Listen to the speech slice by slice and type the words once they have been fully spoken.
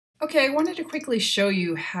Okay, I wanted to quickly show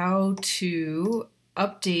you how to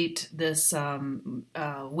update this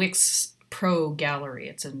Wix Pro gallery.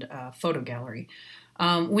 It's a photo gallery.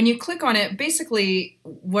 When you click on it, basically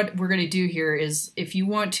what we're going to do here is if you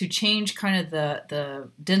want to change kind of the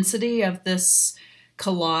density of this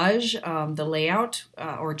collage, the layout,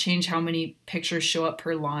 or change how many pictures show up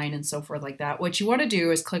per line and so forth like that, what you want to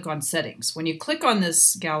do is click on Settings. When you click on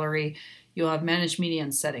this gallery, you'll have Manage Media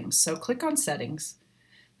and Settings. So click on Settings.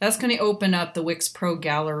 That's going to open up the Wix Pro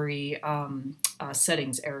Gallery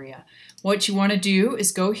settings area. What you want to do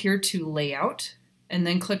is go here to Layout and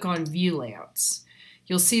then click on View Layouts.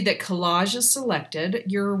 You'll see that Collage is selected.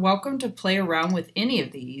 You're welcome to play around with any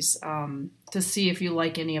of these to see if you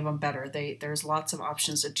like any of them better. There's lots of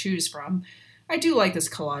options to choose from. I do like this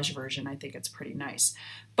Collage version. I think it's pretty nice.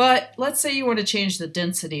 But let's say you want to change the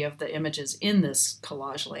density of the images in this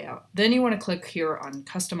Collage layout. Then you want to click here on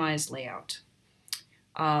Customize Layout.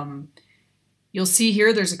 You'll see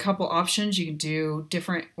here there's a couple options. You can do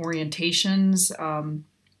different orientations.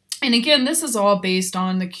 And again, this is all based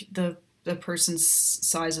on the person's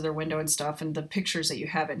size of their window and stuff and the pictures that you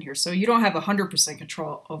have in here. So you don't have 100%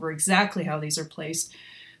 control over exactly how these are placed,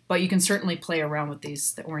 but you can certainly play around with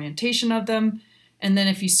these, the orientation of them. And then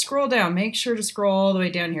if you scroll down, make sure to scroll all the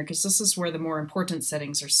way down here because this is where the more important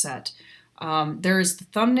settings are set. There's the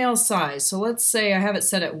thumbnail size. So let's say I have it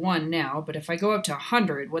set at 1 now, but if I go up to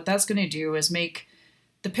 100, what that's going to do is make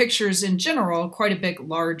the pictures in general quite a bit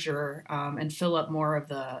larger and fill up more of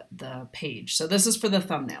the page. So this is for the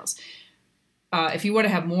thumbnails. If you want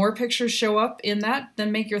to have more pictures show up in that,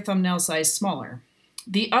 then make your thumbnail size smaller.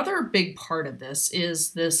 The other big part of this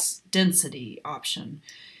is this density option.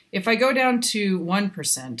 If I go down to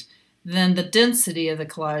 1%, then the density of the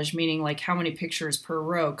collage, meaning like how many pictures per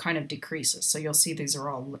row, kind of decreases. So you'll see these are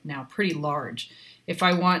all now pretty large. If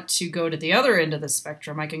I want to go to the other end of the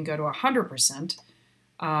spectrum, I can go to 100%,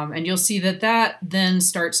 and you'll see that that then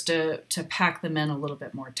starts to pack them in a little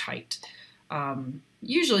bit more tight.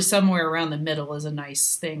 Usually somewhere around the middle is a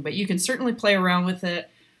nice thing, but you can certainly play around with it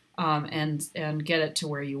and get it to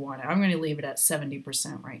where you want it. I'm going to leave it at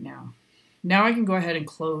 70% right now. Now I can go ahead and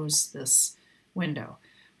close this window.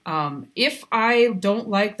 If I don't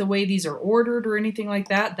like the way these are ordered or anything like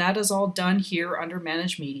that, that is all done here under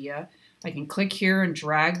Manage Media. I can click here and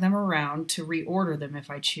drag them around to reorder them if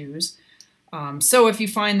I choose. So if you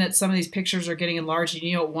find that some of these pictures are getting enlarged and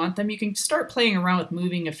you don't want them, you can start playing around with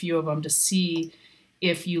moving a few of them to see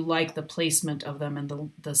if you like the placement of them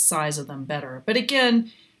and the size of them better. But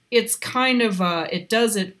again, it's kind of, it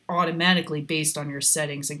does it automatically based on your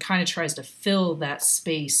settings and kind of tries to fill that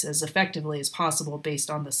space as effectively as possible based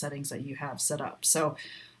on the settings that you have set up. So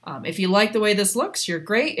if you like the way this looks, you're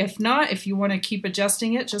great. If not, if you want to keep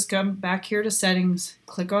adjusting it, just come back here to Settings,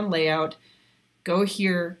 click on Layout, go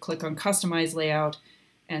here, click on Customize Layout,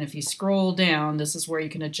 and if you scroll down, this is where you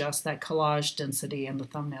can adjust that collage density and the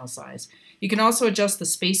thumbnail size. You can also adjust the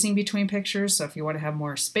spacing between pictures, so if you want to have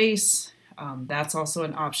more space, that's also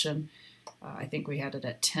an option. I think we had it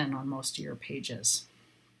at 10 on most of your pages.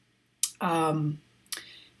 You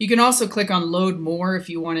can also click on Load More if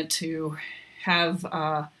you wanted to have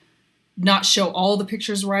not show all the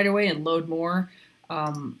pictures right away and load more.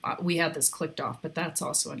 We had this clicked off, but that's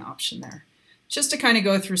also an option there. Just to kind of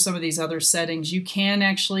go through some of these other settings, you can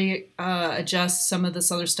actually adjust some of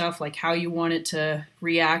this other stuff, like how you want it to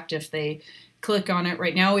react if they click on it.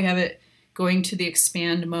 Right now we have it going to the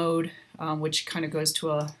expand mode, which kind of goes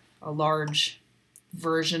to a large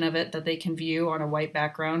version of it that they can view on a white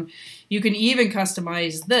background. You can even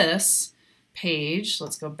customize this page.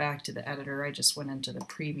 Let's go back to the editor. I just went into the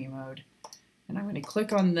preview mode. And I'm going to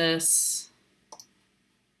click on this,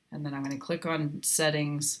 and then I'm going to click on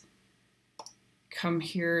Settings, come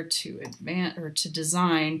here to Advanced or to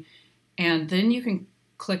Design, and then you can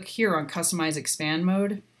click here on Customize Expand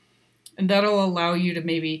Mode, and that'll allow you to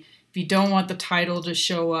maybe, if you don't want the title to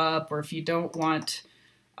show up or if you don't want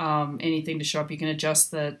anything to show up, you can adjust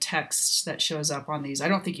the text that shows up on these. I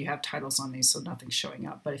don't think you have titles on these, so nothing's showing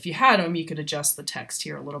up, but if you had them, you could adjust the text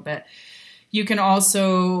here a little bit. You can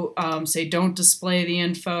also say don't display the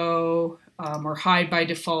info, or hide by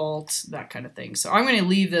default, that kind of thing. So I'm going to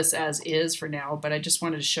leave this as is for now, but I just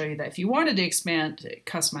wanted to show you that if you wanted to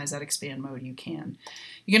customize that expand mode, you can.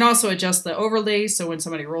 You can also adjust the overlay, so when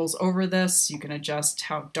somebody rolls over this, you can adjust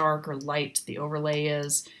how dark or light the overlay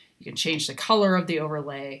is. You can change the color of the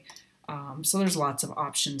overlay. So there's lots of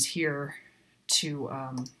options here to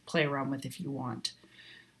play around with if you want.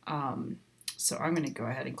 So I'm going to go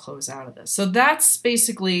ahead and close out of this. So that's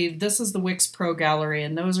basically, this is the Wix Pro Gallery,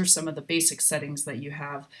 and those are some of the basic settings that you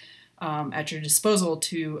have at your disposal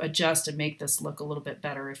to adjust and make this look a little bit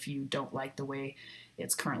better if you don't like the way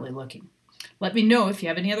it's currently looking. Let me know if you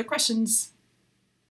have any other questions.